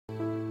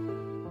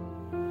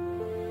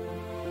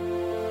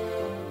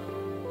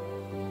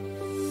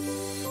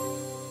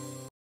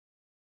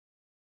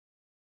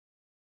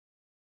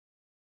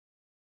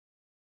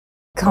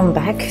Welcome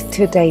back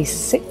to day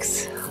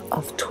 6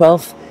 of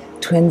 12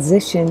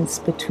 transitions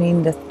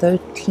between the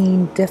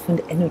 13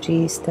 different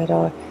energies that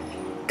are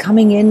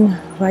coming in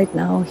right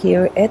now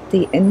here at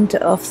the end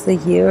of the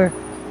year,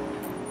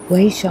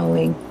 way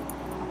showing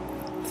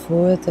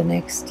for the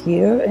next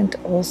year, and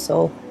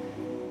also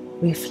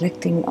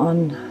reflecting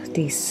on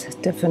these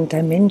different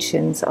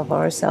dimensions of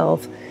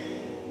ourselves,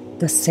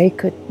 the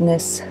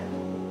sacredness,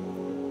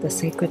 the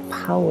sacred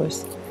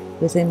powers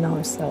within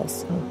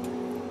ourselves. So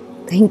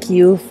thank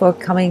you for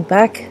coming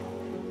back.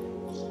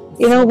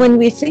 You know, when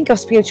we think of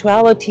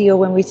spirituality, or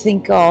when we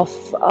think of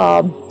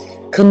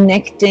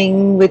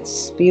connecting with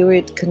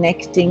spirit,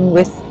 connecting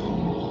with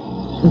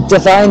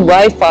divine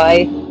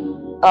Wi-Fi,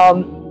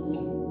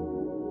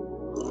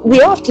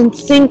 we often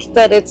think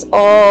that it's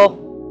all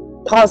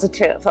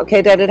positive,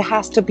 okay, that it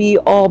has to be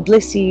all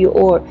blissy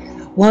or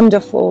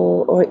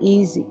wonderful or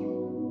easy.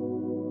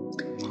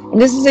 And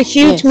this is a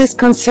huge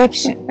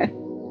misconception.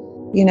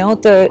 You know,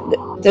 the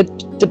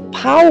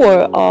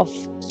power of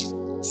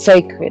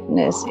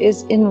sacredness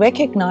is in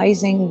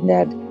recognizing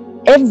that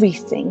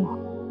everything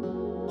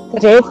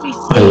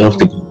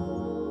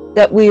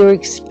that we are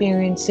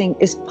experiencing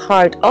is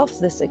part of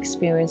this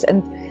experience,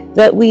 and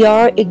that we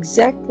are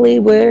exactly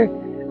where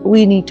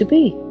we need to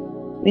be.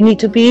 We need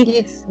to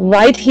be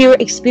right here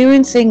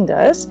experiencing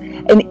this,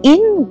 and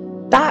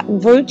in that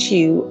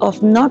virtue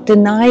of not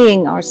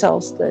denying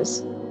ourselves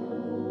this,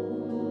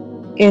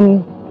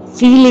 in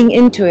feeling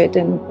into it,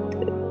 and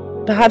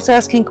perhaps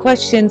asking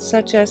questions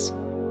such as,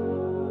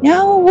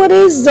 now, what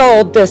is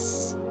all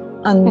this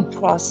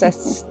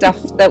unprocessed stuff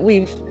that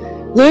we've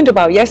learned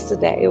about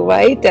yesterday,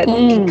 right? That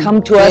can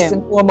come to us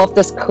in form of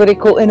this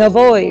critical inner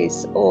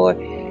voice, or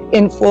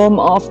in form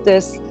of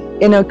this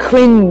inner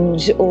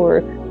cringe,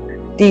 or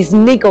these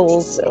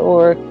niggles,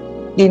 or,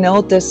 you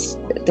know, this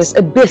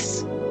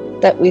abyss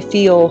that we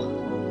feel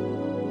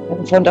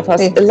in front of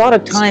us. A lot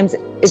of times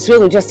it's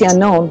really just the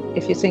unknown,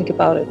 if you think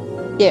about it.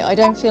 Yeah, I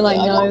don't feel I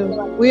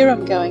know where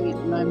I'm going at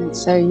the moment.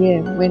 So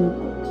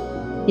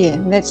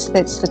that's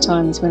the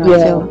times when I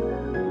feel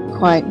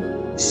quite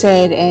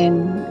sad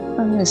and,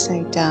 I'm going to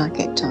say, dark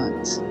at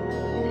times.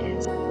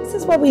 This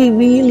is what we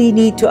really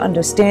need to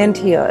understand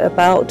here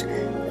about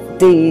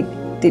the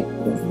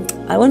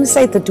I want to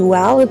say the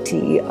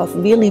duality of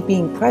really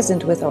being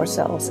present with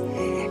ourselves,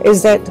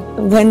 is that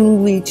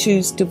when we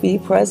choose to be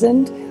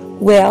present,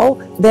 well,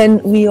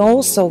 then we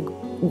also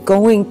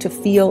going to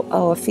feel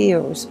our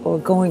fears, or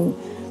going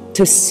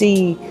to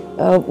see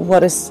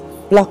what is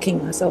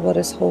blocking us, or what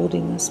is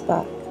holding us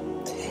back.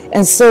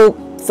 And so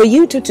for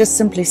you to just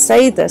simply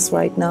say this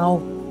right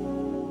now,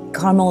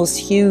 Carmel, is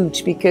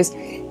huge, because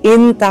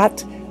in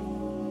that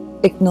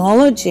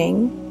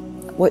acknowledging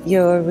what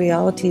your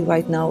reality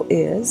right now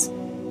is,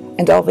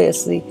 and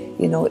obviously,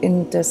 you know,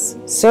 in this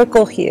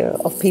circle here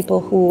of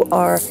people who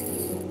are,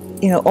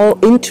 you know, all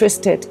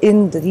interested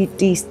in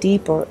these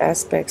deeper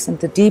aspects and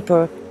the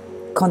deeper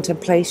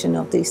contemplation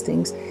of these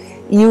things,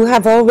 you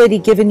have already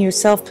given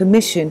yourself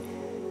permission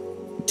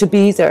to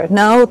be there.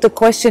 Now the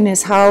question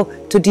is how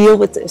to deal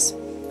with this.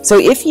 So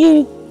if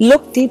you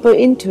look deeper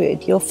into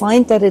it, you'll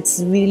find that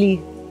it's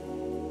really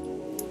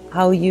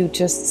how you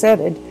just said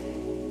it.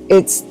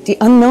 It's the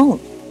unknown.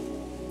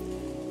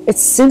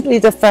 It's simply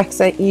the fact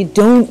that you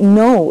don't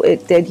know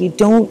it, that you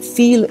don't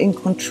feel in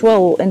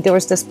control, and there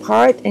is this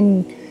part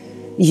in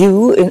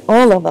you, in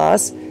all of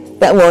us,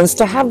 that wants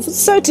to have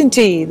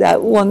certainty,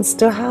 that wants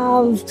to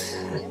have,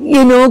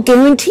 you know,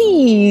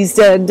 guarantees,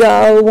 that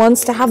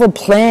wants to have a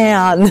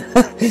plan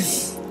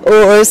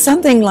or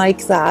something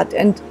like that.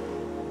 And,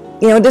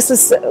 you know, this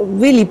is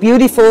really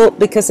beautiful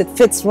because it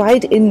fits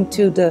right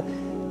into the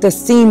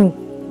theme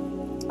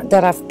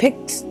that I've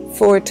picked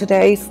for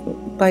today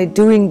by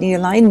doing the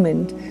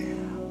alignment.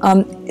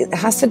 It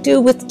has to do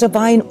with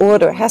divine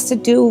order, has to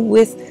do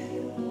with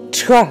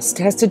trust,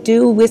 has to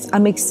do with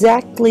I'm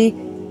exactly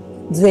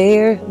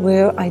there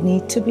where I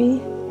need to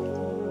be.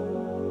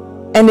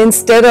 And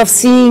instead of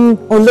seeing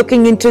or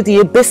looking into the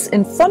abyss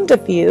in front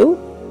of you,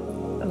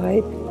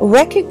 right,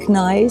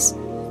 recognize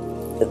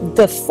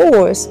the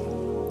force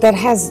that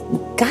has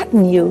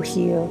gotten you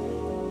here.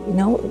 You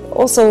know,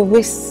 also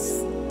with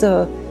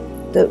the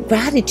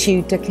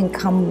gratitude that can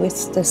come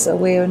with this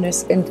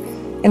awareness, and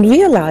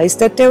realize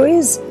that there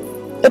is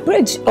a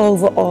bridge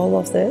over all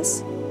of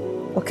this.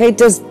 Okay,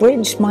 this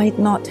bridge might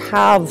not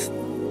have,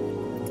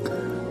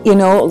 you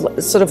know,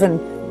 sort of an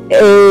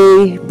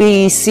A,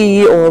 B,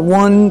 C, or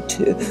 1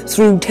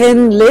 through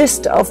 10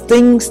 list of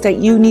things that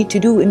you need to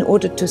do in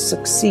order to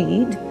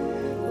succeed.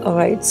 All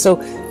right,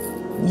 so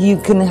you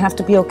can have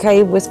to be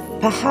okay with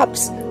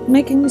perhaps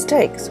making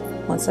mistakes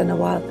once in a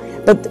while,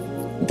 but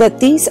that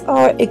these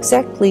are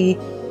exactly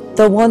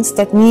the ones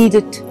that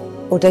needed,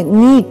 or that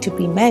need to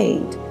be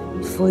made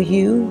for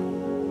you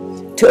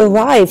to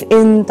arrive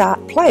in that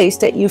place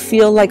that you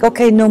feel like,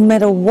 okay, no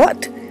matter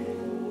what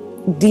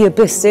the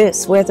abyss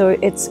is, whether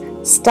it's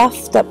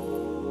stuff that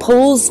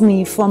pulls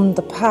me from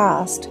the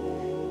past,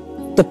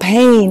 the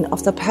pain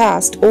of the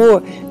past, or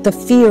the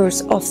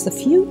fears of the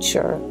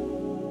future,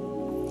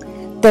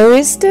 there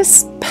is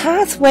this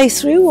pathway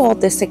through all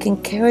this that can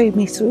carry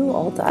me through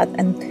all that,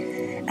 and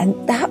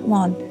that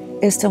one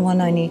is the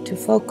one I need to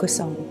focus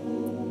on.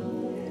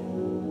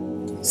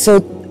 So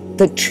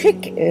the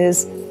trick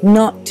is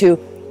not to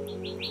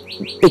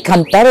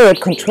become better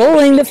at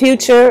controlling the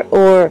future,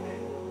 or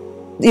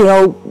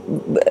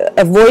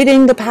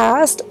avoiding the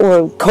past,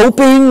 or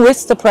coping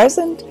with the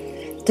present.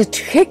 The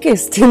trick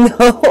is to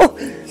know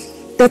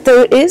that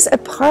there is a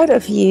part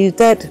of you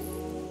that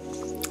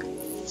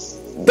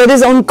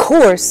is on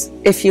course,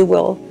 if you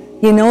will,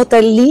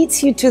 that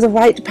leads you to the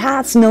right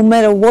paths no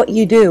matter what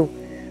you do.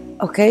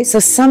 Okay, so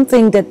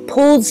something that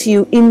pulls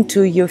you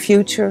into your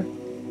future.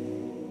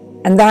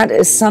 And that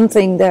is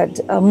something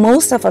that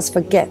most of us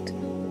forget,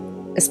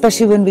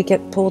 especially when we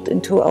get pulled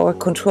into our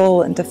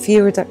control and the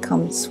fear that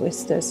comes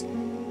with this,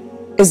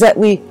 is that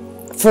we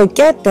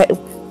forget that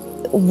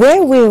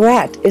where we're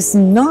at is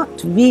not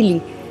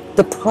really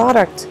the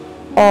product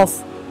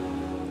of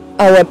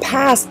our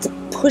past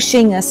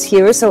pushing us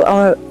here. So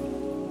our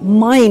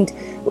mind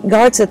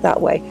guards it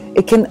that way.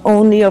 It can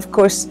only, of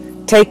course,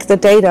 take the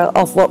data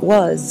of what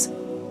was.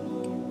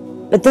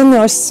 But then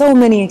there are so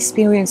many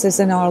experiences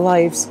in our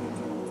lives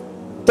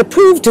to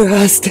prove to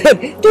us that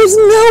there's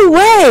no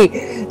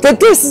way that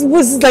this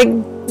was like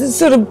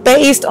sort of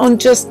based on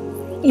just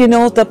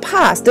the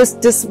past.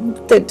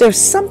 There's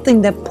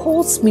something that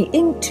pulls me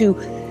into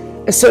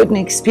a certain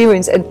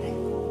experience. And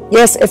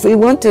yes, if we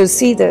want to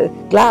see the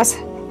glass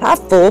half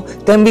full,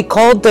 then we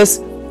call this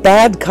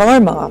bad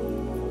karma.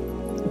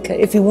 Okay,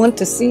 if you want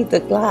to see the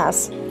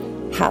glass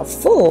half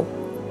full,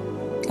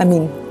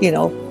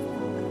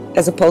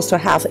 as opposed to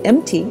half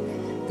empty,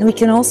 then we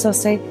can also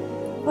say,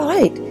 all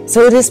right,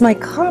 so it is my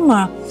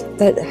karma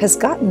that has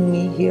gotten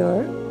me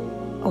here,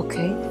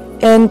 okay,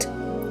 and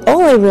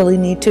all I really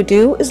need to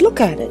do is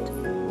look at it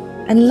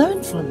and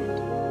learn from it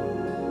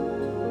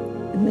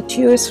and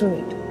mature through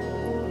it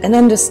and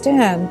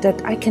understand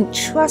that I can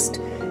trust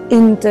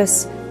in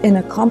this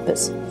inner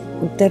compass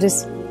that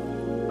is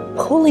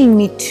pulling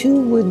me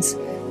towards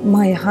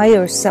my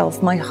higher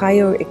self, my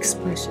higher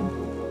expression.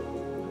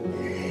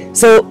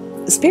 So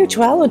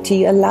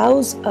spirituality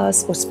allows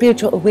us, or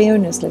spiritual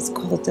awareness, let's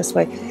call it this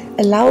way,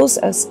 allows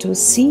us to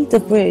see the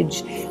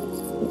bridge,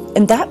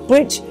 and that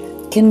bridge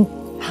can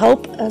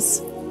help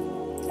us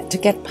to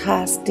get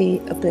past the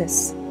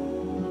abyss,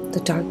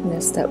 the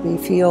darkness that we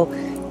feel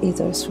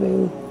either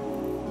through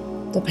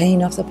the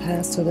pain of the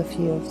past or the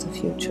fear of the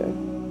future.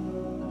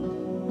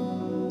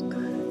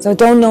 So I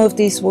don't know if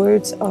these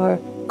words are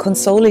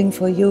consoling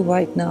for you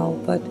right now,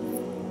 but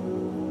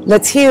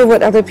let's hear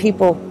what other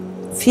people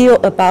feel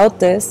about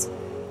this.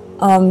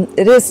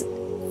 It is,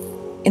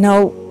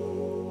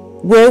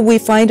 where we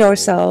find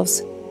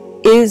ourselves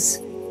is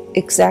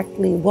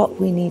exactly what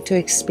we need to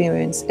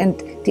experience.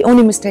 And the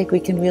only mistake we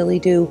can really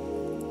do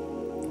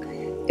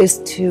is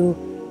to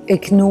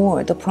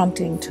ignore the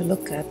prompting to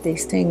look at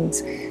these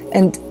things.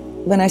 And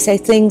when I say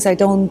things, I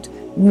don't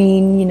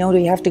mean,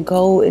 you have to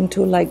go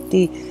into like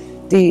the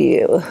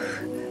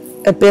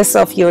abyss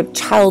of your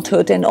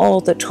childhood and all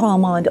the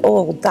trauma and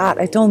all that.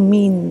 I don't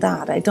mean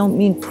that. I don't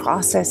mean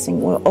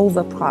processing or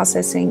over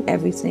processing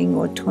everything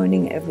or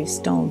turning every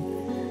stone.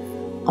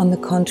 On the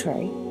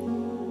contrary,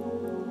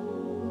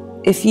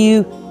 if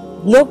you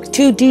look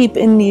too deep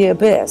in the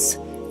abyss,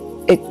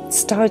 it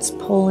starts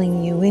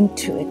pulling you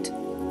into it.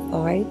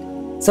 All right,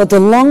 so the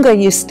longer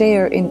you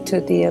stare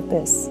into the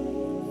abyss,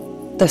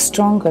 the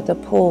stronger the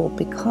pull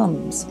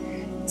becomes.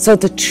 So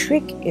the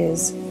trick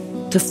is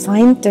to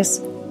find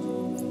this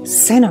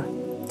center,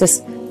 this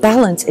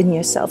balance in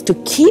yourself, to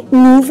keep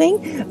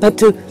moving, but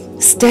to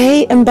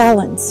stay in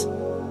balance,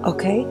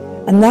 okay?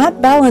 And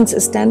that balance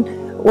is then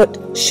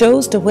what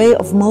shows the way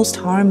of most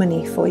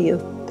harmony for you.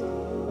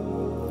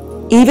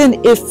 Even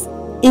if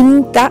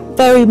in that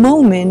very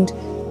moment,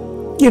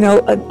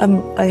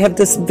 I have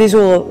this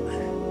visual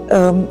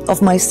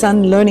of my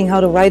son learning how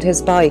to ride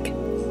his bike.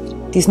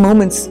 These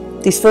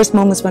first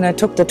moments when I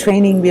took the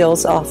training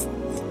wheels off,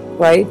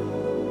 right?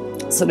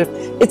 Sort of,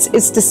 it's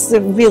this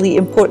really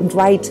important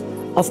rite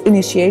of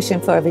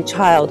initiation for every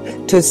child,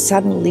 to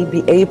suddenly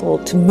be able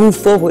to move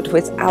forward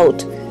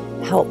without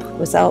help,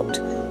 without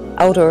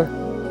outer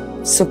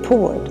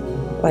support,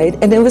 right?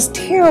 And it was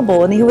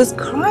terrible, and he was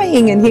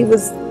crying, and he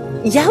was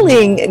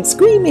yelling and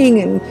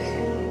screaming,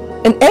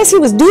 and as he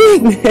was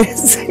doing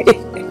this,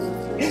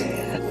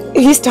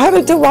 he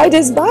started to ride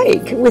his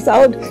bike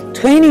without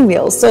training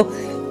wheels. So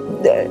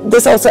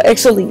this also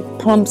actually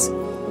prompts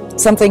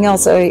something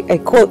else, a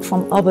quote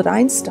from Albert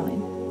Einstein,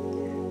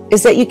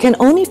 is that you can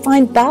only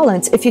find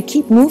balance if you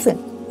keep moving.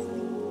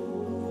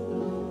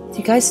 Do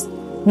you guys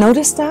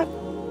notice that?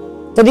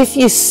 That if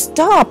you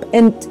stop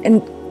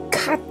and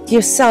cut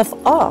yourself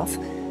off,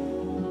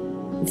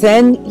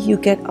 then you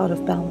get out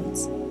of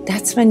balance.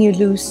 That's when you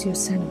lose your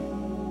center.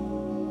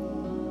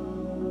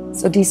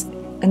 So these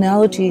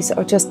analogies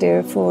are just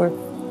there for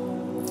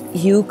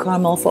you,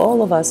 Carmel, for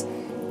all of us,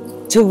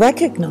 to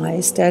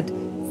recognize that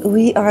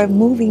we are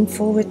moving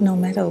forward no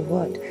matter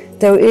what.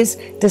 There is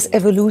this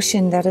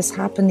evolution that is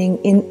happening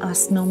in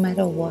us no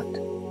matter what.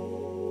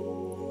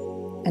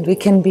 And we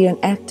can be an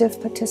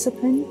active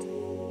participant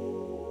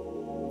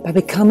by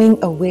becoming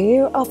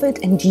aware of it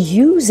and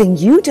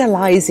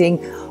utilizing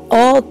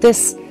all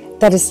this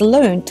that is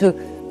learned to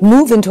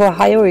move into a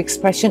higher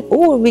expression,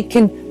 or we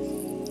can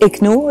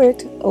ignore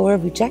it or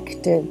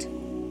reject it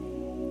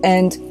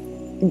and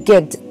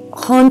get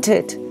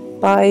haunted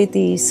by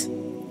these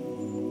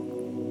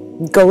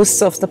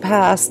ghosts of the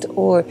past,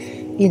 or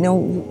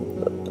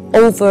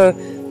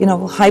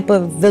hyper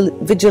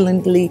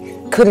vigilantly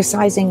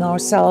criticizing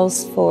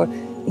ourselves for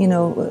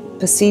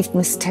perceived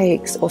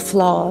mistakes or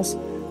flaws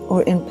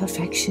or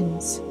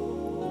imperfections.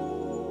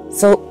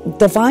 So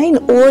divine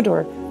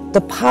order,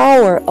 the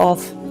power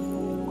of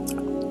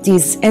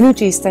these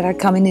energies that are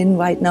coming in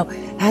right now,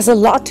 has a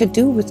lot to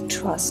do with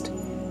trust,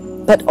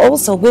 but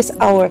also with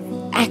our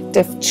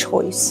active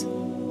choice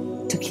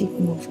to keep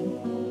moving.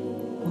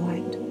 All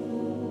right.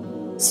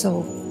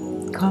 So,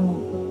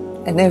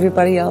 Carmel and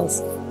everybody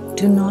else,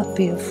 do not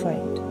be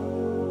afraid.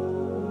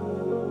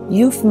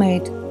 You've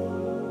made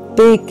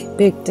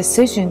big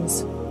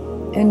decisions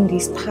in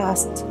these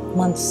past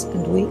months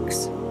and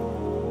weeks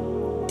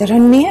that are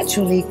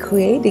naturally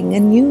creating a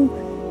new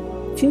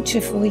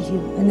future for you,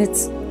 and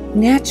it's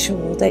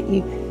natural that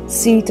you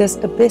see this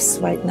abyss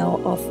right now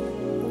of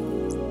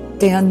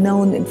the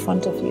unknown in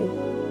front of you.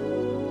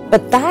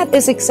 But that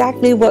is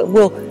exactly what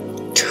will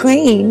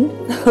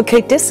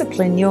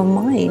discipline your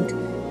mind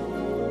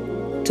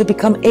to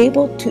become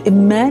able to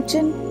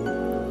imagine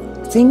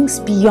things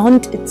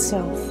beyond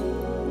itself.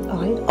 All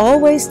right?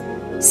 Always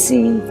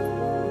see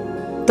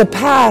the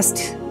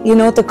past,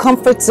 the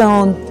comfort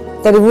zone,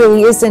 that it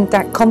really isn't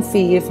that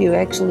comfy if you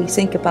actually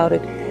think about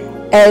it,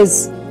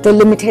 as the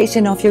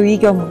limitation of your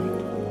ego mind.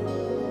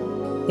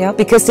 Yeah,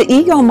 because the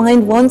ego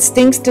mind wants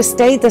things to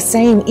stay the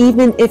same,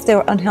 even if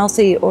they're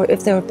unhealthy or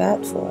if they're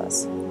bad for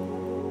us.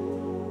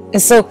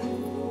 And so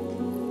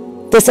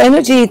this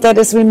energy that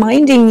is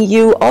reminding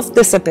you of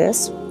this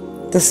abyss,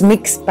 this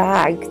mixed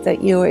bag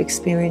that you're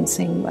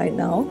experiencing right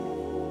now,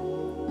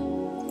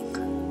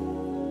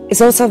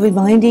 is also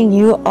reminding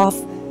you of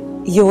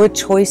your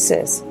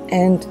choices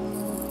and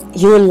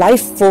your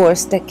life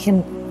force that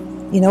can,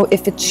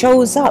 if it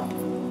shows up,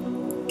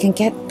 can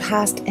get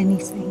past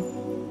anything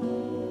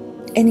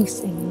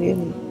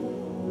really.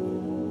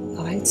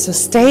 All right, so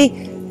stay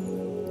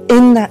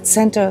in that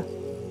center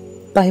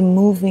by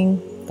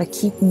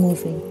keep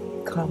moving,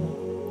 Carmel.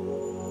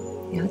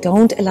 Yeah,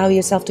 don't allow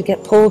yourself to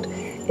get pulled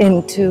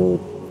into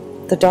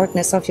the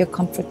darkness of your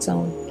comfort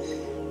zone,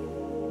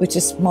 which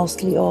is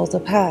mostly all the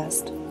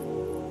past.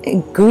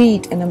 And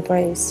greet and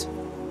embrace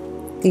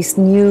these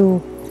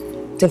new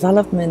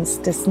developments,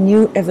 this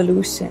new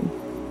evolution,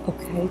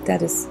 okay,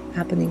 that is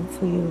happening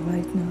for you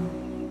right now.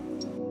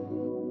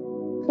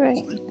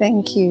 Great,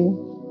 thank you.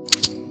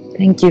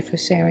 Thank you for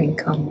sharing,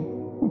 Carmel.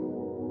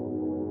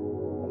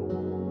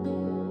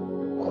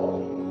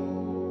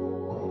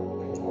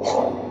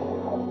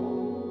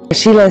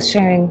 Sheila is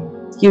sharing,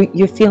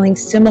 you're feeling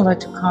similar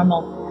to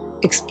Carmel,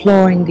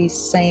 exploring these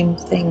same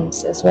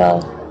things as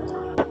well.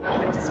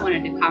 I just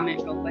wanted to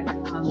comment real quick,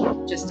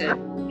 just to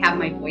have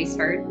my voice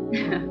heard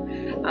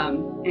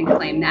and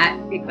claim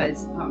that,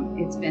 because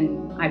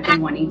I've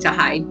been wanting to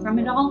hide from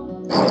it all.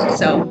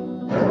 So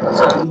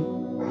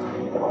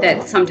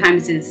that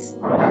sometimes is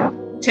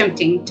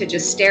tempting to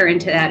just stare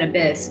into that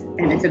abyss,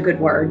 and it's a good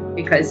word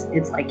because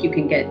it's like you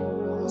can get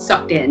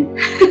sucked in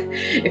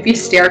if you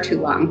stare too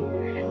long.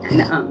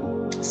 And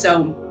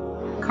so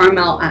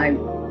Carmel,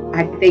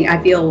 I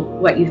feel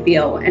what you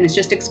feel, and it's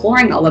just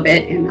exploring all of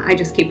it. And I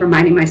just keep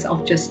reminding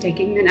myself, just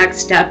taking the next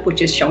step,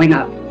 which is showing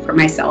up for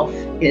myself,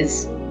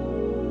 is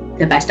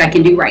the best I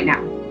can do right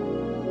now.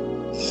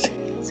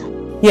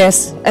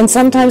 Yes, and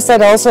sometimes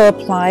that also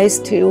applies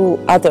to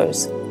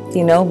others.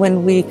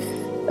 When we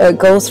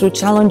go through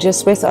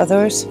challenges with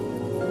others,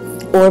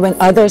 or when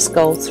others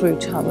go through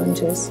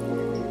challenges,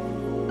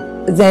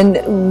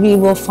 then we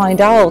will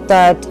find out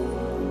that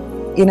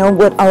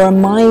what our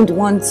mind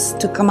wants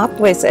to come up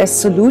with as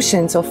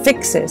solutions or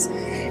fixes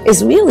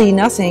is really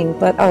nothing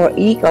but our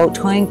ego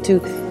trying to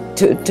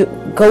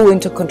go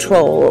into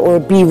control or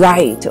be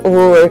right,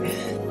 or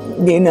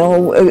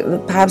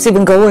perhaps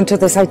even go into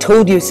this "I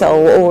told you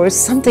so" or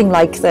something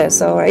like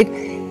this. All right,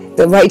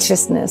 the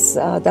righteousness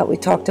that we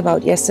talked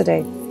about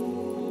yesterday.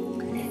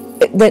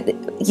 That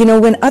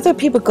when other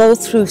people go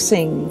through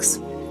things,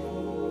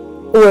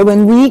 or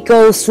when we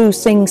go through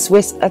things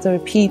with other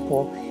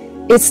people,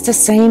 it's the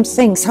same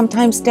thing.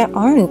 Sometimes there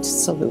aren't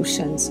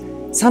solutions.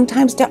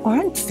 Sometimes there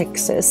aren't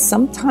fixes.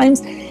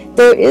 Sometimes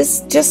there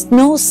is just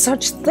no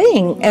such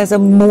thing as a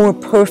more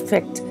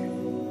perfect,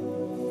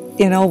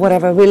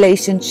 whatever,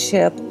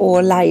 relationship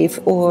or life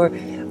or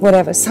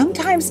whatever.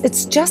 Sometimes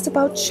it's just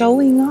about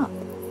showing up.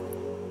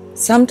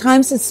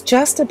 Sometimes it's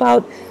just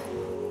about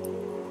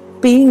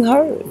being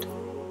heard,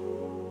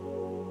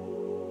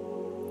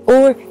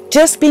 or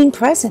just being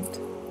present.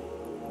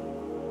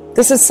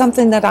 This is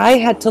something that I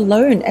had to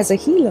learn as a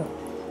healer,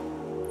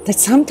 that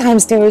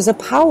sometimes there is a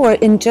power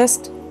in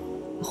just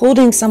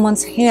holding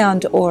someone's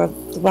hand, or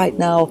right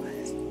now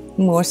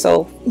more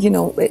so,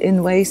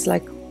 in ways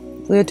like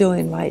we're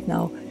doing right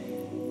now,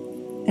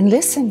 and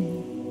listening,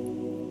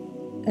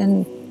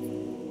 and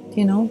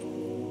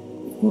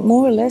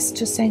more or less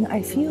just saying,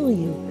 I feel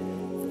you,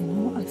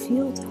 I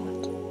feel that.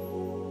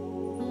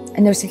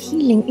 And there's a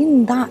healing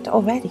in that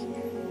already.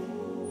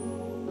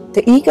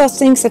 The ego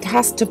thinks it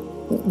has to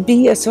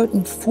be a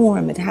certain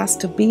form, it has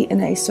to be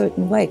in a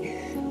certain way.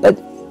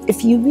 But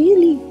if you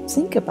really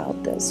think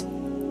about this,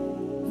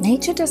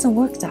 nature doesn't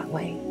work that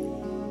way.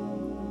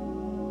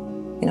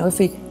 If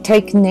we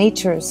take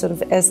nature sort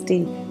of as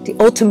the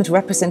ultimate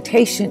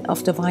representation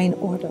of divine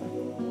order,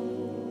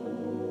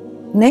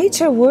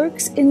 nature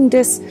works in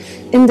this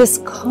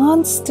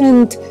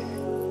constant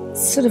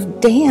sort of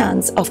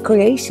dance of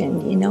creation,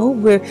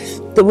 where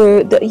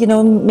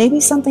maybe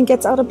something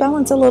gets out of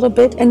balance a little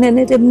bit, and then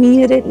it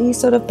immediately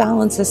sort of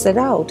balances it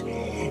out.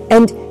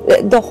 And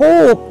the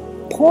whole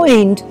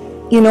point,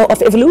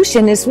 of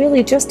evolution is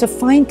really just to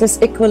find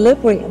this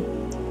equilibrium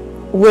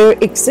where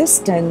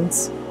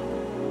existence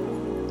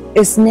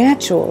is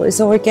natural,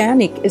 is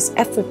organic, is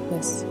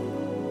effortless.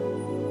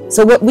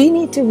 So what we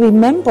need to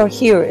remember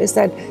here is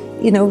that,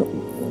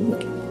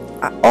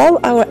 all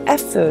our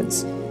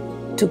efforts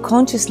to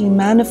consciously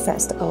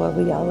manifest our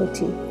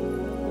reality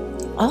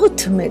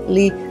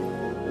ultimately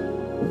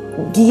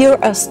gear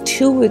us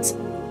towards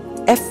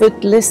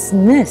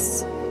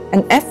effortlessness.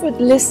 And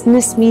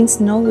effortlessness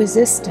means no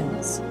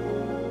resistance.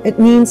 It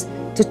means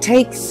to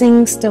take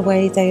things the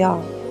way they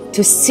are,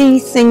 to see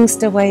things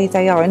the way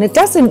they are. And it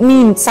doesn't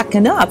mean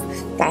sucking up.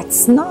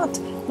 That's not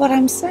what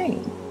I'm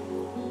saying.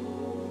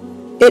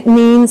 It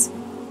means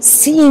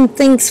seeing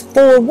things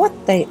for what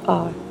they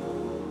are.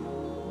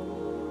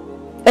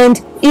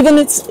 And even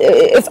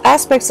if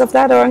aspects of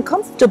that are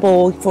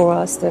uncomfortable for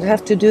us, that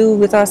have to do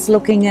with us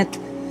looking at,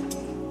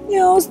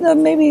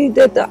 maybe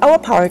our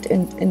part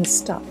in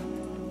stuff,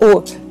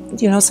 or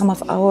some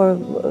of our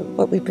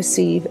what we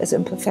perceive as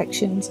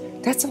imperfections,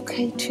 that's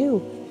okay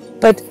too.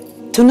 But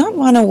to not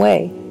run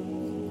away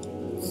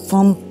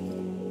from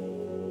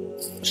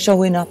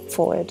showing up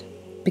for it,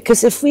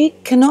 because if we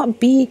cannot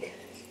be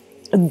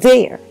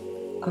there,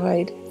 all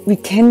right, we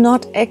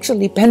cannot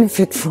actually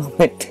benefit from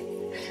it.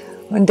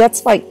 And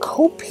that's why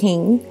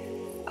coping,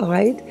 all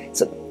right,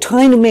 so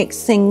trying to make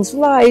things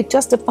right,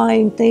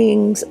 justifying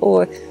things,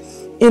 or,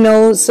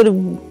 sort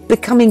of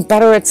becoming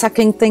better at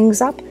sucking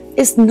things up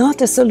is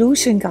not a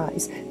solution,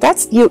 guys.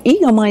 That's your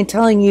ego mind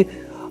telling you,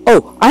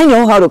 oh, I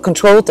know how to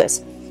control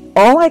this.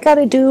 All I got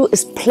to do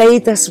is play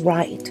this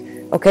right,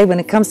 okay, when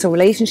it comes to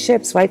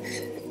relationships, right?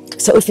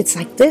 So if it's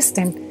like this,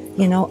 then,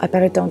 I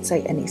better don't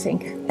say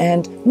anything.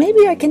 And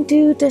maybe I can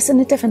do this in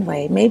a different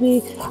way.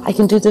 Maybe I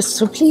can do this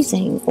through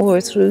pleasing, or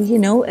through,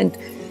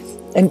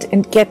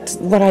 and get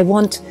what I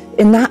want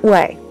in that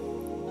way.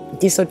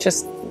 These are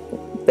just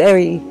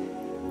very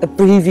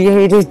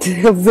abbreviated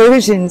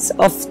versions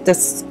of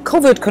this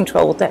covert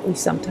control that we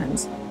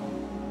sometimes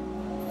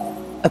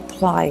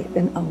apply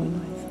in our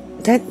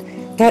life.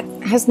 That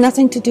has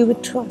nothing to do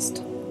with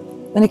trust.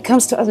 When it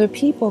comes to other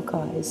people,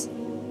 guys,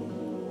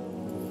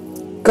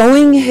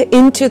 going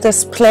into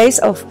this place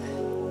of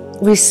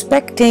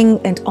respecting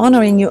and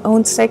honoring your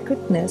own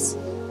sacredness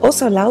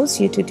also allows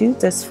you to do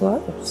this for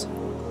others.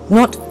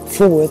 Not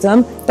for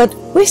them, but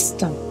with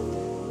them.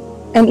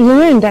 And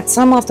learn that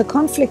some of the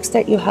conflicts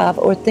that you have,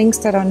 or things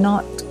that are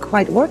not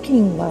quite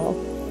working well,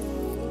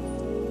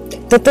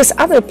 that this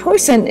other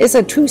person is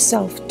a true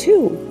self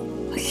too.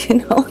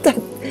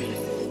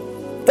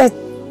 That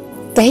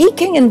they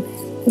can,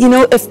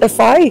 if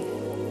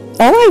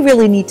all I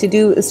really need to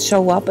do is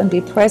show up and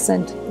be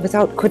present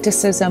without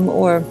criticism,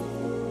 or,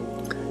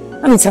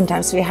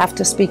 sometimes we have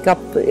to speak up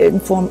in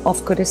form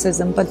of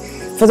criticism, but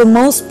for the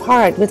most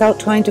part, without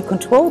trying to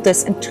control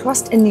this, and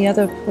trust in the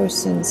other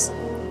person's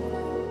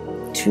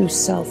true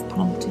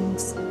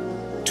self-promptings.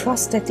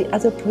 Trust that the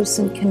other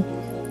person can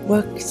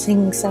work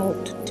things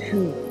out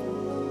too.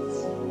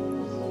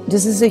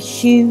 This is a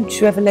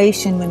huge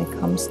revelation when it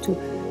comes to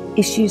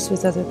issues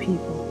with other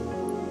people,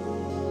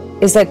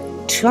 is that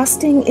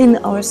trusting in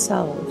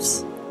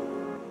ourselves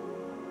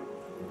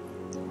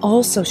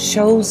also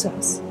shows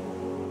us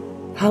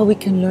how we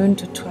can learn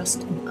to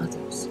trust in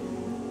others.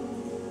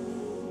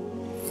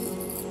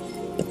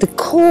 But the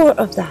core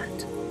of that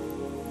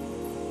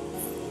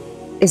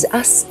is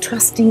us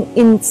trusting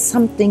in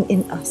something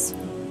in us,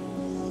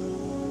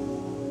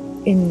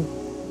 in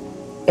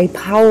a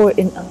power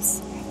in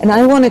us. And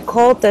I want to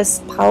call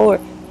this power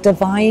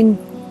divine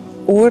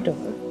order,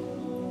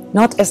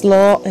 not as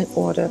law and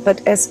order,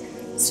 but as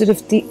sort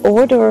of the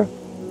order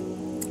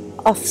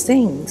of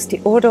things, the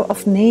order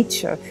of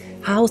nature,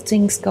 how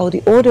things go,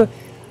 the order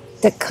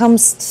that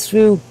comes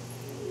through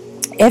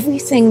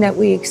everything that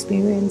we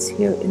experience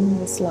here in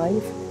this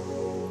life,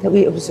 that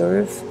we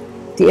observe,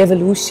 the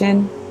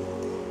evolution,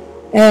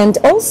 and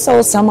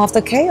also some of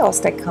the chaos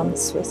that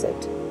comes with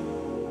it.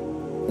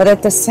 But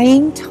at the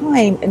same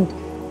time, and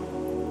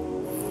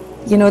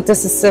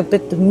this is a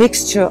bit the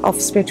mixture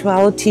of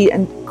spirituality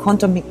and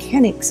quantum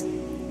mechanics,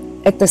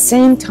 at the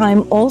same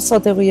time also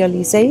the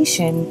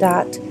realization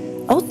that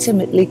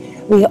ultimately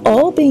we are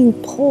all being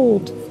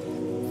pulled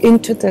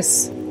into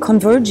this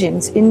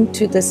convergence,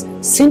 into this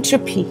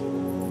syntropy,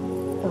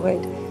 all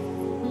right,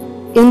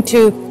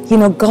 into, you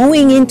know,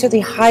 going into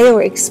the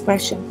higher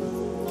expression.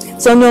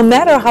 So no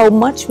matter how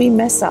much we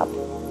mess up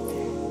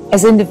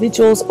as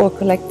individuals or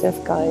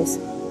collective, guys,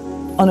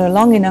 on a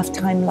long enough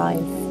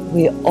timeline,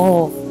 we're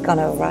all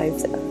gonna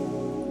arrive there.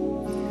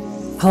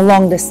 How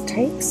long this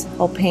takes,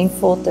 how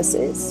painful this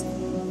is,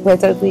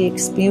 whether we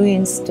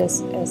experience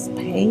this as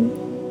pain,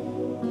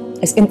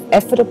 as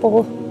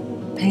inevitable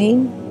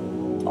pain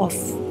of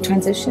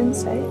transition,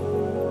 say,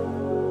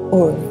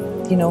 or,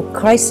 you know,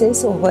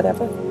 crisis or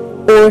whatever,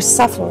 or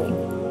suffering,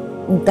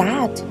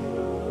 that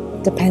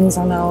depends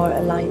on our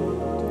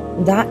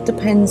alignment. That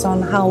depends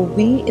on how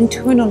we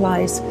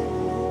internalize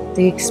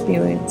the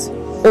experience,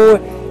 or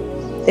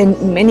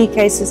in many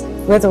cases,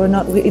 whether or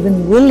not we're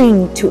even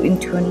willing to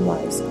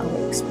internalize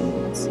our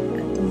experience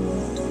at the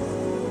moment.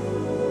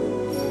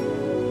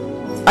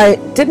 I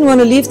didn't want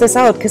to leave this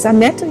out because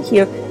Annette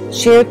here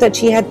shared that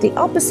she had the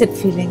opposite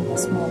feeling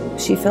this morning.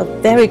 She felt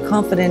very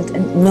confident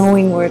in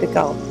knowing where to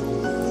go.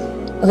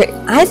 Okay,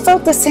 I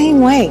felt the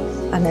same way,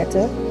 Annette.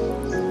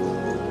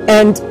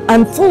 And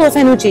I'm full of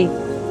energy,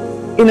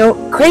 you know,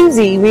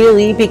 crazy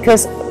really,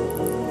 because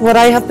what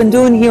I have been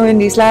doing here in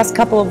these last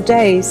couple of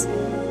days,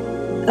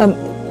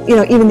 you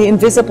know, even the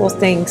invisible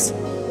things,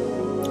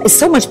 is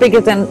so much bigger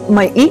than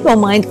my ego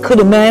mind could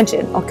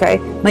imagine, okay?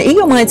 My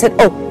ego mind said,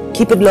 oh,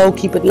 keep it low,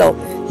 keep it low.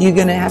 You're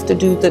going to have to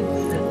do the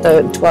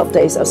 12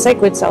 days of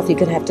sacred self. You're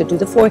going to have to do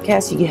the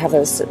forecast. You have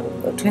a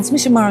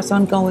transmission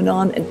marathon going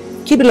on, and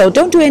keep it low.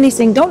 Don't do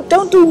anything.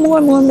 Don't do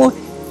more.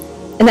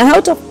 And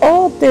out of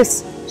all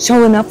this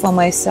showing up for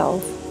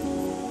myself,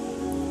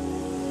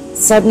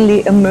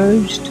 suddenly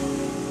emerged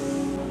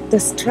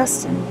this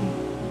trust in me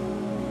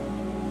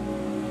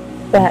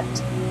that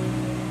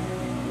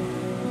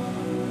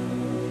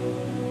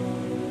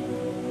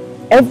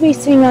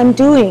everything I'm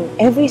doing,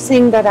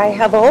 everything that I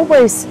have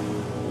always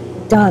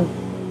done,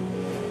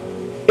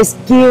 is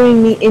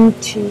gearing me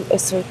into a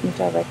certain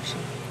direction.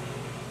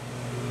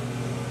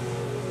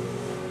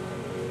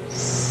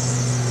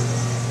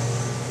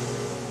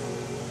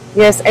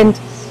 Yes, and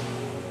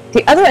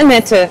the other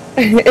Annette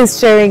is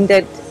sharing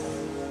that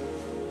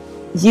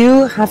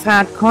you have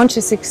had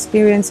conscious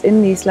experience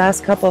in these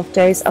last couple of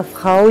days of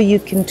how you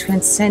can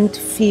transcend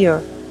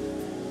fear.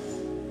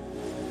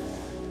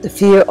 The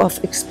fear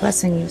of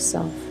expressing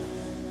yourself.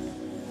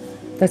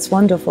 That's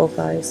wonderful,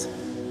 guys.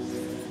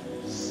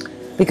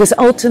 Because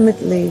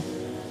ultimately,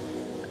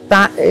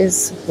 that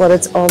is what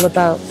it's all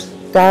about.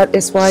 That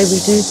is why we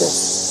do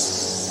this.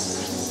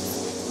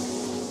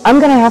 I'm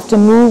going to have to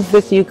move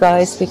with you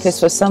guys because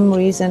for some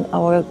reason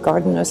our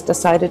gardeners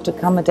decided to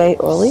come a day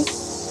early.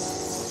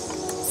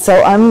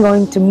 So I'm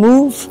going to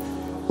move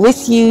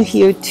with you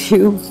here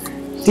to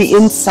the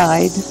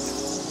inside.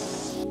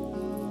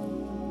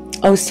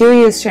 Oh,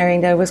 Sirius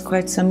sharing that was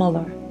quite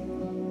similar.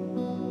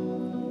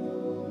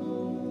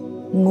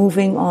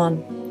 Moving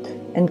on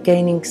and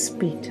gaining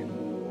speed.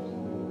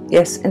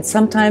 Yes, and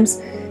sometimes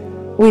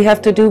we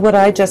have to do what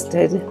I just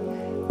did.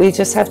 We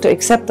just have to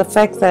accept the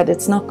fact that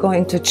it's not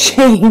going to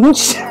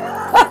change.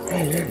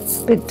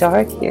 It's a bit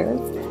dark here.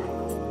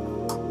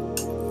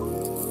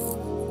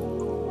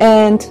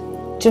 And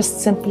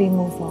just simply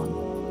move on.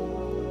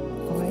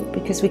 All right?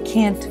 Because we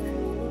can't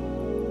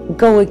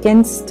go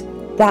against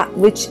that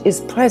which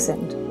is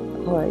present.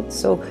 All right?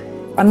 So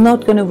I'm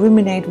not going to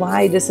ruminate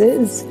why this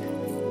is.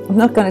 I'm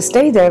not going to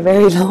stay there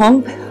very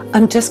long.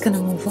 I'm just going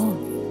to move on.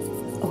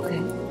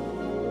 Okay?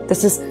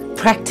 This is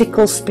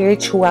practical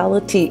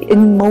spirituality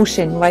in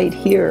motion right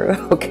here.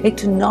 Okay?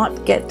 To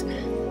not get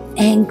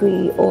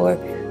angry or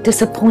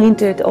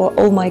disappointed or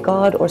oh my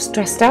God or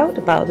stressed out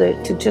about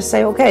it. To just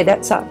say, okay,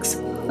 that sucks.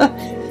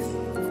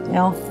 You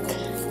know?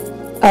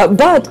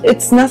 But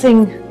it's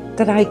nothing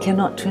that I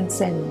cannot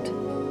transcend.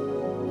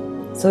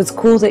 So it's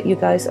cool that you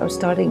guys are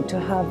starting to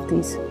have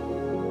these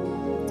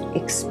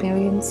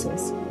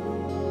experiences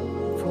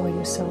for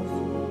yourself.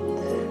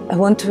 I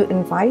want to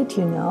invite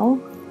you now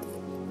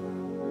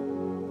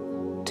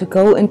to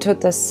go into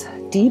this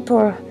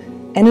deeper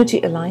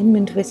energy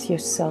alignment with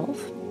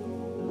yourself.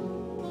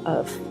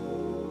 I've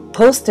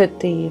posted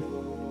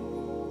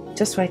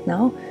just right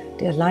now,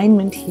 the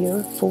alignment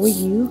here for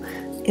you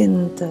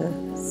in the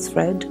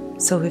thread.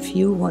 So if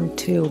you want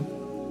to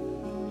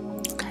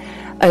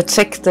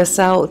check this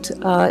out,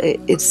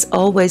 it's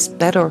always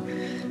better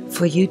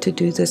for you to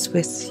do this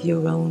with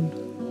your own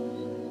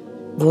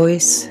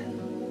voice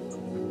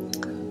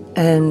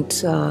and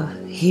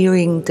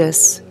hearing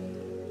this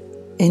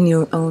in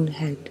your own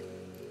head.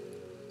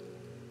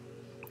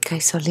 Okay,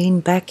 so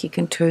lean back. You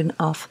can turn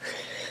off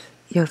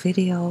your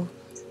video.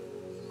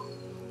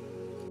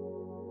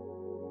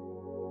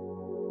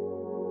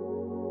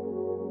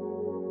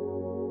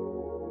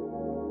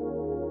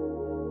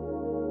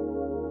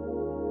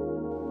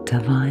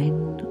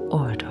 Divine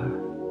order.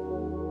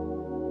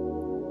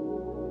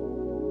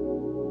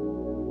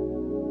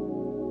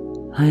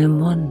 I am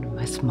one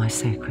with my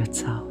sacred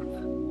self.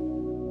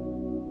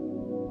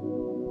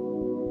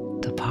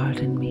 The part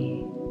in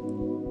me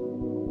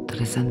that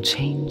is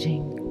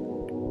unchanging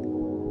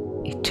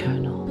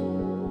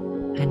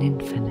eternal and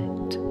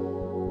infinite,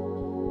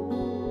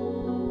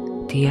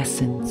 the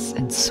essence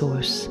and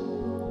source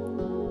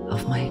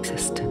of my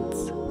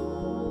existence.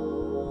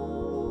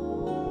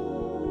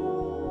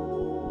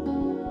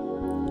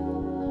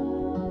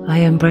 I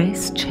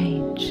embrace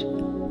change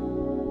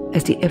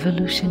as the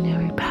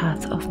evolutionary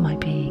path of my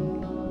being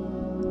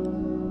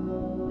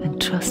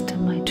and trust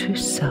in my true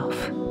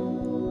self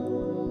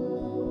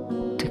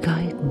to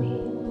guide me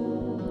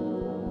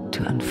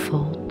to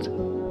unfold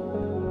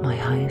my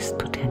highest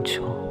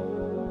potential.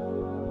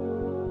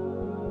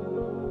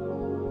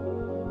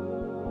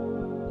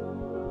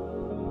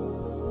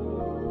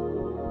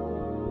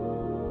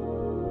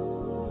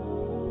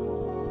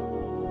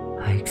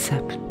 I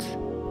accept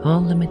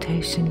all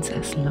limitations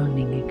as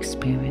learning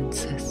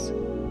experiences.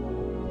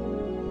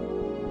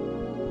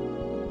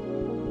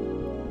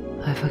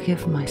 I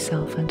forgive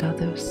myself and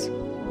others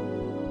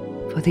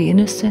for the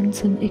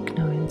innocence and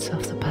ignorance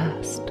of the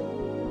past,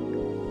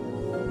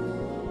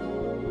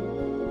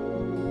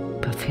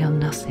 but feel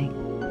nothing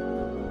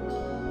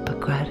but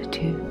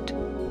gratitude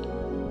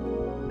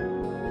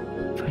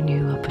for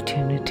new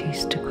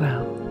opportunities to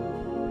grow.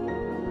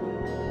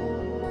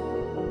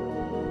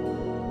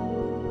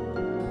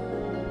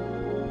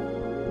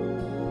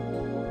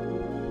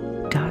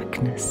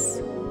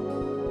 Darkness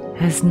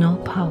has no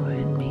power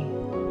in me,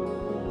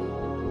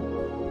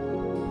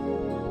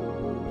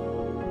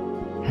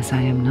 as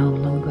I am no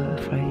longer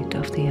afraid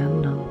of the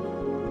unknown.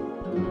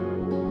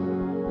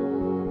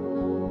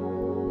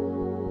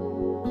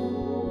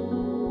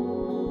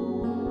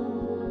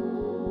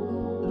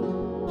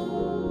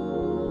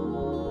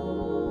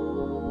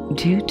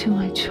 Due to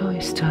my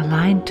choice to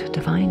align to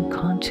divine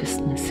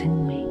consciousness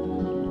in me,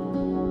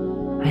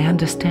 I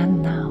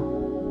understand now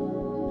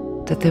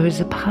that there is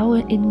a power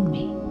in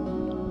me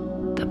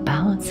that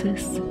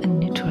balances and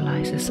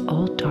neutralizes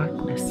all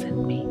darkness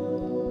in me,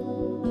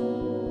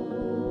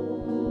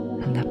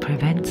 and that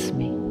prevents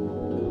me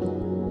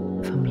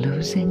from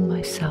losing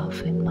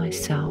myself in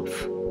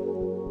myself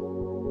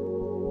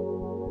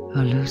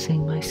or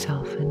losing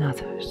myself in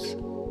others.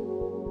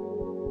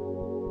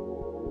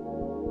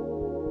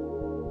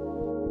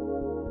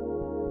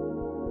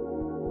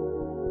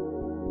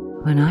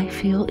 When I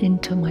feel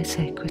into my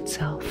sacred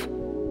self,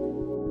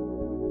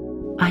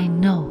 I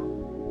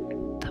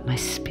know that my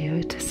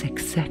spirit is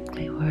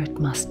exactly where it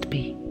must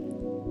be,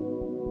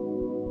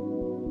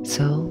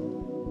 so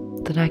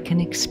that I can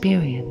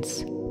experience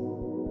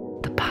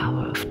the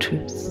power of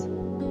truth,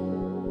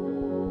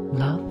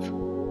 love,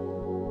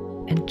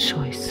 and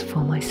choice for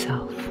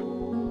myself.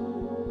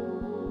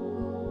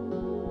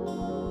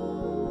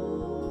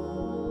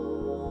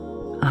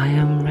 I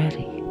am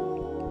ready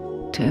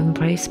to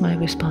embrace my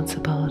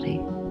responsibility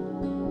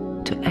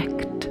to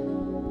act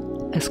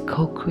as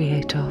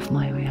co-creator of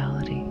my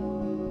reality.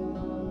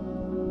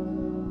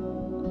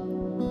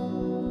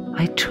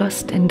 I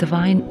trust in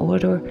divine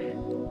order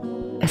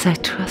as I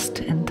trust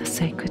in the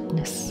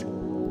sacredness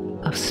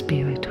of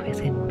spirit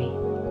within me.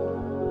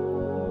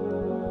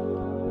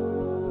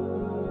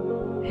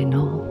 In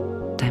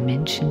all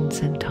dimensions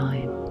and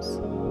times.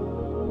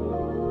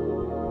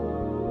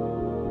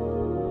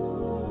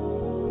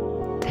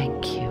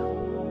 Thank you.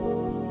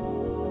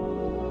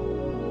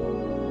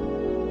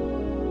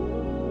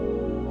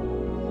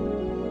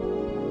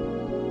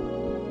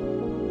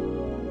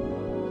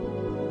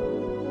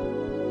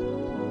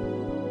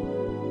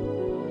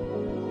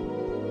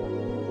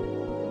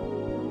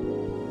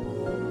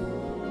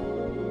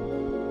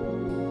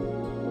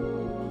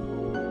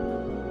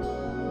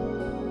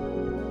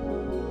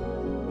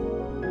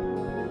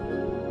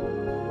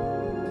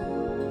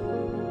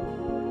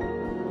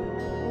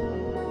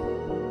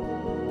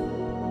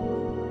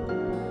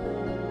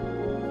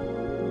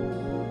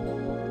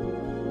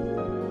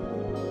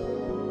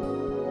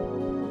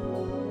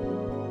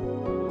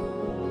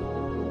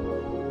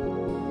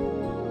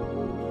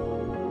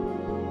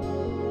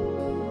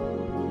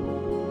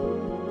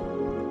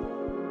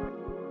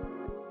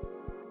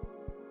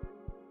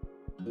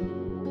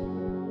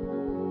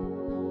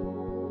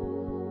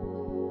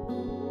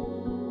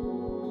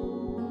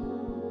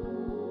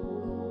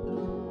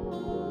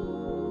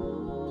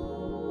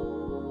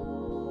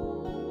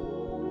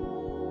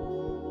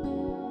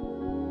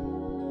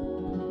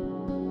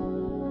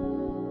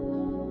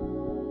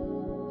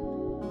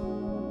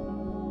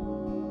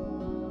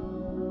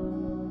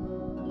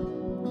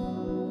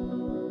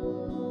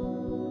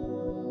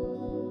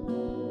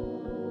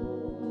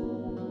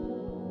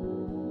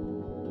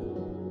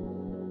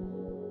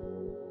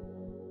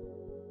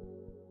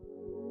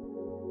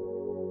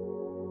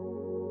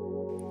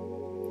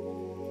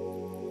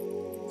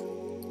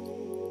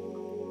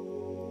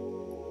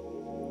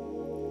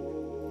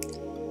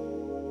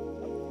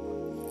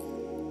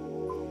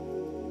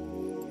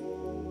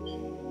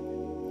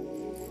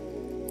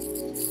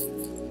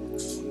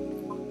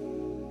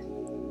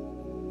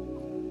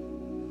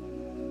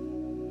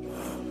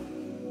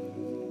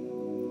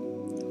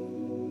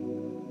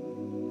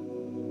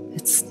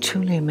 It's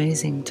truly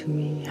amazing to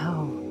me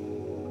how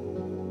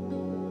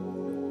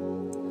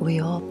we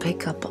all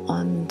pick up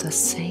on the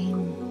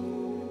same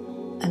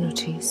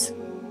energies.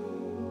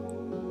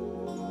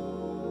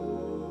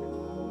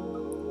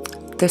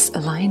 This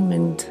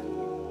alignment,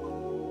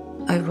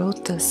 I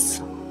wrote this,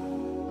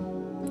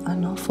 I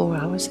don't know, 4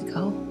 hours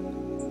ago.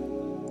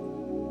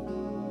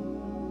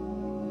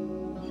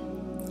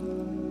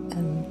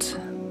 And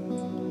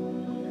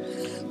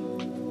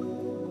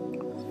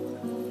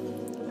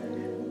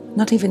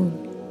not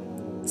even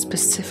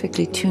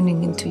specifically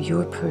tuning into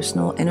your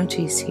personal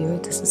energies here.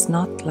 This is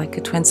not like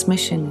a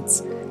transmission.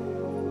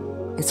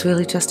 It's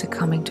really just a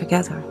coming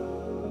together.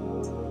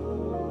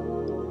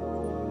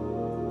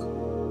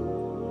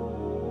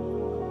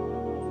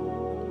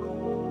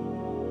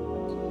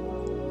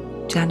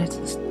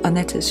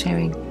 Annette is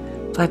sharing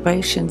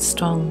vibration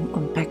strong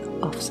on back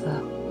of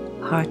the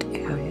heart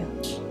area.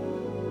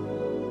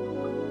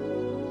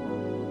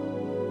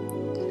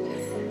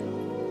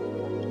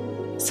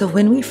 So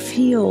when we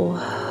feel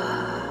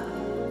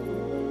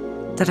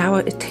that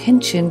our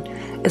attention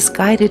is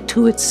guided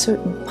towards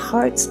certain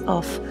parts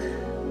of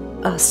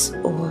us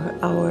or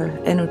our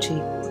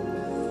energy,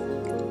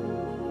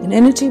 in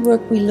energy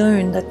work we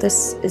learn that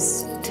this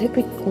is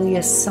typically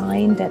a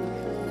sign that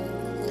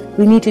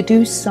we need to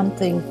do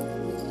something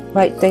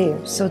right there.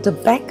 So the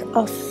back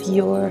of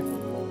your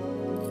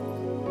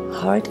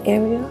heart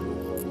area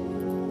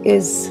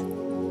is,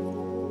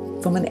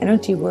 from an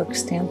energy work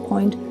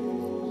standpoint,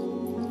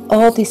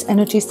 all these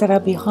energies that are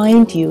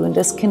behind you, and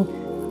this can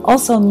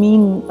also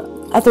mean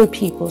other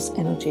people's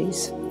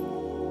energies.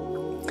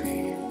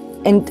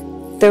 And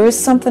there is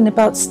something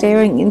about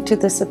staring into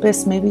this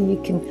abyss. Maybe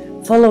you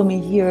can follow me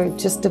here,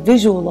 just a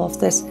visual of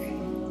this.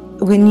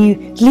 When you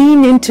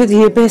lean into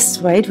the abyss,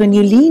 right? When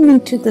you lean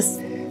into this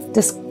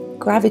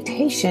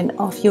gravitation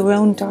of your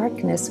own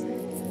darkness,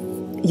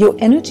 your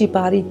energy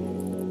body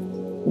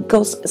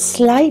goes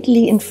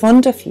slightly in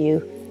front of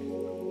you.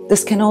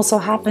 This can also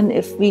happen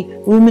if we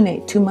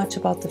ruminate too much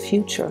about the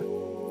future.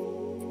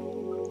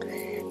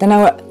 Then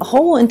our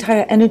whole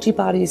entire energy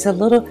body is a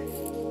little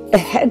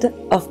ahead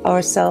of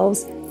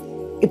ourselves.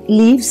 It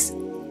leaves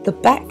the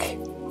back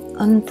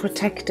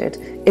unprotected.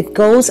 It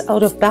goes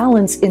out of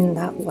balance in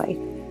that way,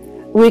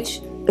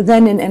 which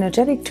then in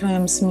energetic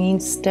terms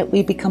means that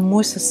we become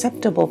more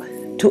susceptible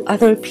to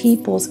other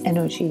people's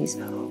energies,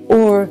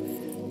 or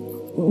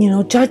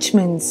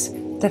judgments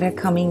that are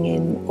coming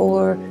in,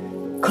 or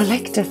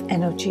collective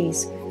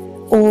energies,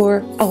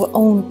 or our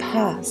own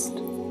past.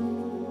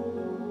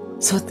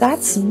 So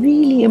that's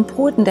really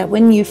important, that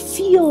when you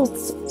feel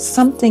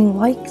something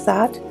like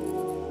that,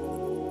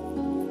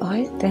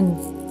 right, then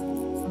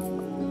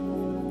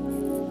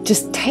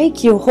just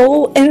take your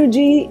whole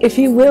energy, if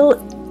you will.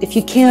 If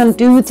you can't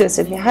do this,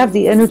 if you have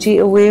the energy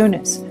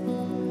awareness,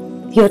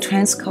 your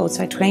transCODES,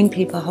 I train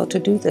people how to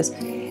do this,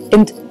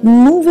 and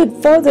move it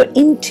further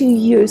into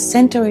your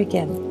center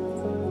again.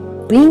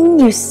 Bring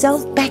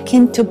yourself back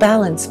into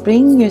balance.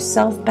 Bring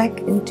yourself back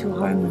into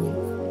harmony.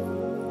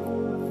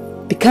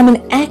 Become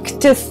an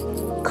active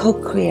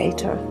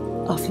co-creator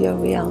of your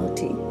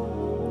reality.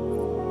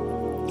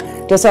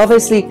 There's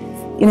obviously,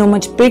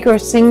 much bigger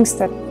things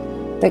that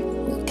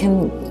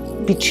can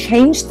be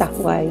changed that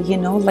way,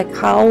 like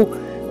how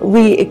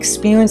we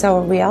experience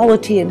our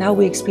reality and how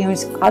we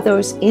experience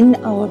others in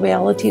our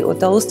reality, or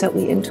those that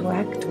we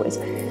interact with.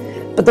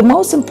 But the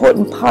most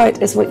important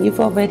part is what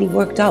you've already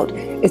worked out.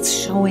 It's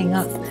showing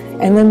up.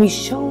 And when we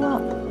show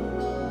up,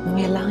 when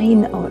we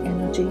align our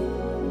energy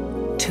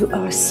to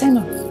our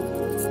center,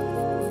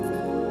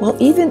 well,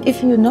 even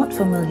if you're not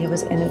familiar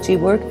with energy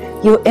work,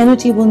 your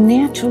energy will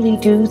naturally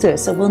do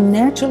this. It will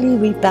naturally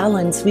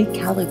rebalance,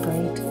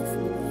 recalibrate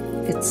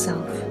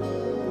itself.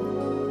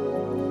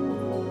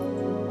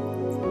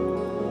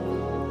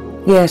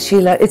 Yeah,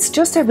 Sheila, it's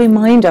just a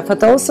reminder for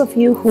those of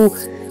you who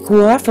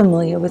are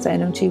familiar with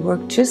energy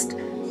work, just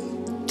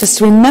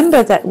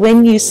remember that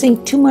when you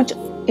think too much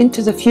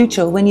into the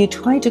future, when you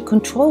try to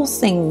control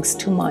things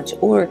too much,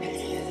 or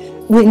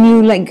when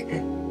you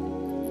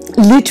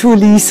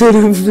literally sort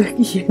of,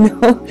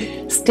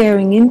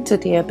 staring into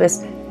the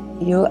abyss,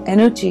 your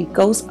energy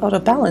goes out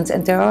of balance,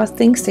 and there are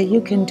things that you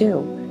can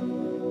do.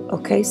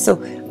 Okay,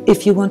 so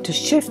if you want to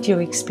shift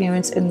your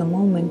experience in the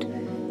moment,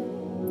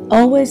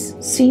 always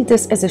see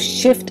this as a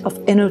shift of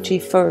energy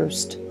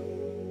first.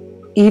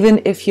 Even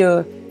if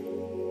your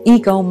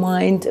ego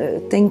mind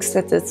thinks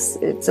that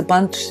it's a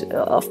bunch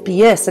of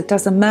BS, it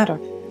doesn't matter.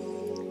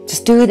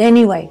 Just do it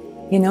anyway.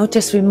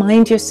 Just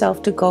remind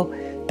yourself to go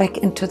back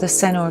into the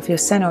center of your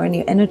center, and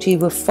your energy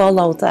will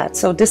follow that.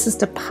 So this is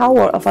the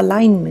power of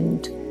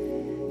alignment.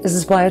 This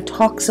is why I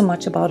talk so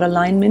much about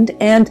alignment,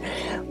 and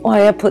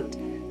why I put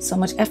so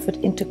much effort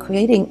into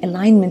creating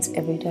alignments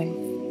every day.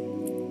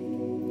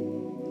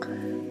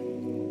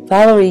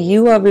 Valerie,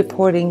 you are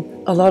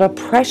reporting a lot of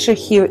pressure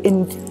here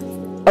in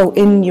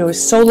your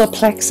solar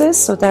plexus.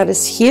 So that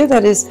is here.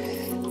 That is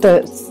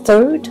the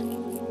third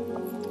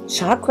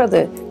chakra,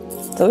 the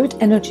third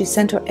energy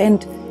center,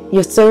 and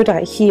your third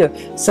eye here.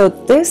 So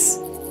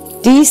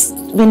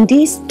when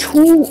these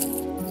two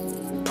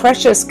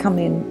pressures come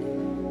in,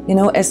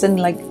 as in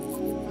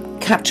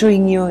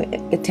capturing your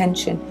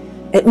attention.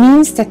 It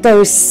means that there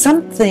is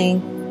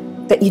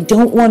something that you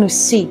don't want to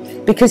see,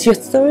 because your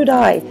third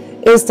eye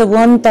is the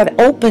one that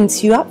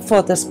opens you up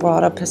for this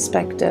broader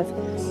perspective.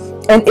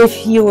 And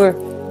if your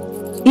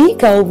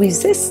ego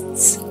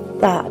resists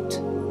that,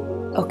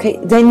 okay,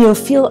 then you'll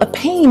feel a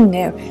pain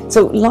there.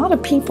 So a lot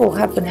of people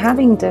have been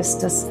having this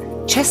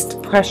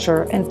chest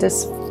pressure and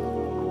this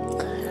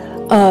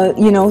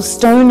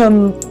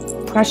sternum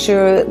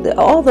pressure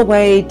all the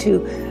way to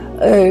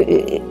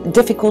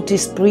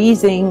difficulties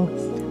breathing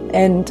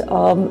and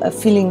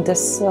feeling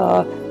this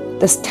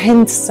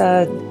tense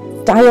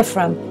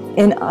diaphragm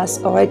in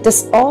us. All right,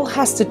 this all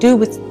has to do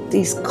with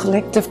these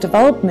collective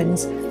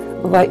developments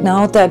right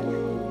now that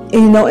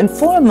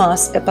inform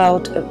us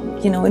about a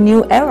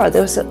new era.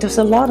 There's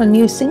a lot of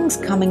new things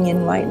coming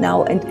in right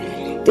now, and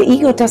the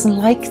ego doesn't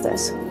like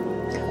this,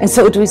 and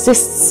so it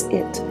resists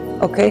it.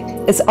 Okay,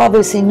 it's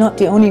obviously not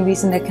the only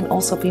reason. There can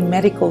also be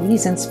medical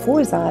reasons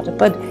for that,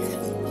 but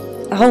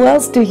how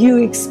else do you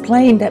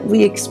explain that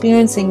we're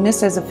experiencing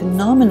this as a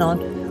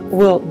phenomenon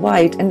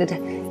worldwide, and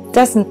it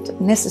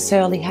doesn't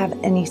necessarily have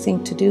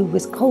anything to do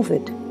with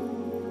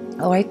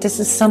COVID? All right, this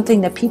is something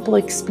that people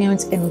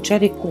experience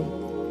energetically.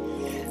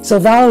 So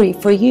Valerie,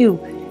 for you,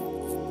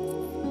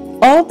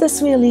 all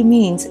this really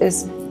means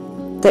is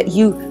that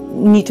you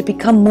need to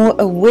become more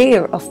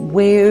aware of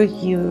where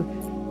you,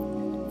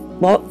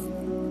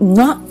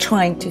 not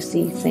trying to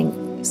see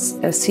things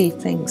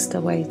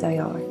the way they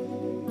are.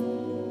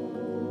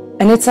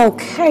 And it's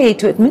okay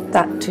to admit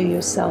that to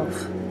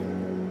yourself.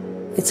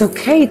 It's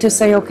okay to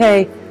say,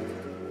 okay,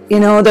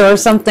 there are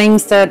some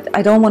things that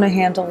I don't want to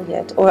handle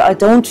yet, or I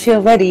don't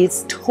feel ready.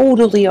 It's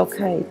totally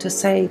okay to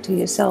say to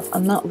yourself,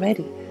 I'm not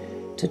ready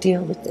to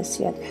deal with this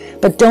yet.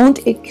 But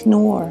don't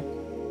ignore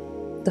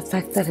the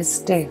fact that it's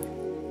there.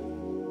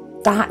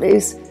 That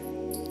is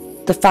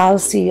the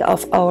fallacy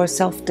of our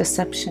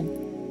self-deception,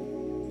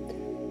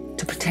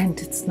 to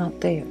pretend it's not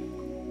there.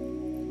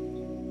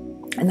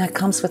 And that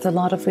comes with a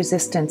lot of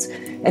resistance.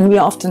 And we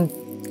often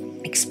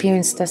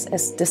experience this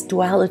as this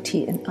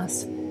duality in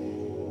us,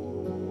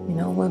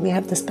 where we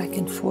have this back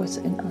and forth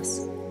in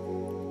us.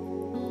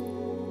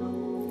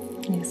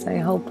 Yes, I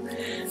hope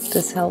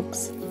this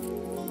helps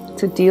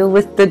to deal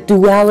with the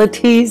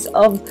dualities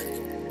of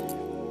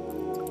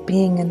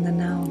being in the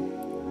now.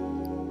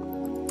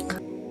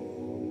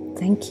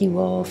 Thank you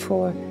all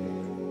for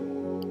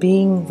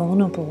being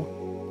vulnerable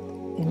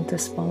in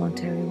this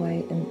voluntary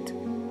way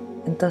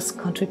and thus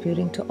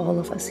contributing to all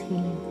of us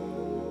healing.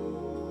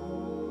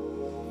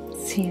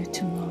 See you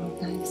tomorrow,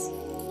 guys.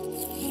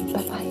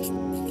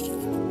 Bye-bye.